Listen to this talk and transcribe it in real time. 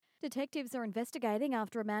Detectives are investigating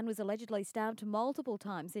after a man was allegedly stabbed multiple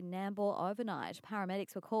times in Nambour overnight.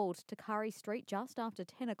 Paramedics were called to Curry Street just after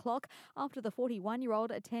 10 o'clock after the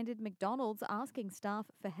 41-year-old attended McDonald's asking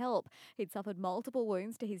staff for help. He'd suffered multiple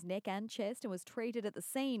wounds to his neck and chest and was treated at the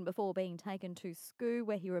scene before being taken to SCU,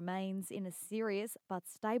 where he remains in a serious but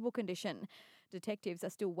stable condition. Detectives are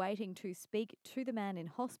still waiting to speak to the man in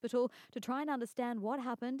hospital to try and understand what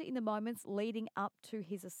happened in the moments leading up to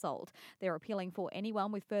his assault. They're appealing for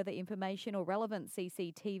anyone with further information or relevant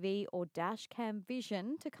CCTV or dash cam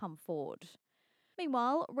vision to come forward.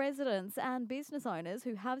 Meanwhile, residents and business owners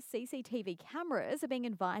who have CCTV cameras are being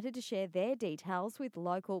invited to share their details with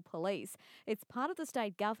local police. It's part of the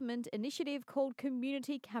state government initiative called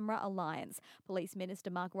Community Camera Alliance. Police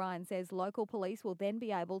Minister Mark Ryan says local police will then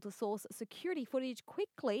be able to source security footage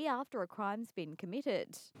quickly after a crime's been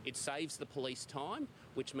committed. It saves the police time,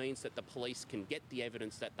 which means that the police can get the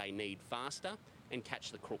evidence that they need faster and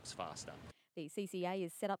catch the crooks faster. The CCA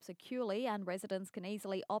is set up securely and residents can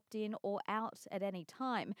easily opt in or out at any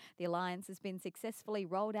time. The alliance has been successfully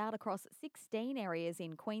rolled out across 16 areas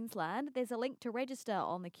in Queensland. There's a link to register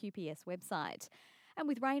on the QPS website. And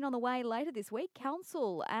with rain on the way later this week,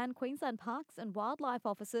 Council and Queensland Parks and Wildlife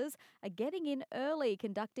officers are getting in early,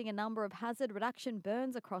 conducting a number of hazard reduction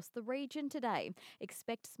burns across the region today.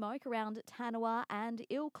 Expect smoke around Tanawah and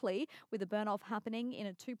Ilkley, with a burn-off happening in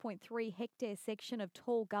a 2.3 hectare section of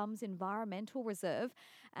Tall Gums Environmental Reserve.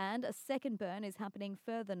 And a second burn is happening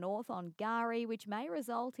further north on Gari, which may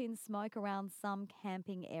result in smoke around some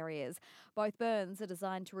camping areas. Both burns are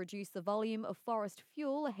designed to reduce the volume of forest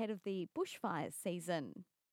fuel ahead of the bushfires season.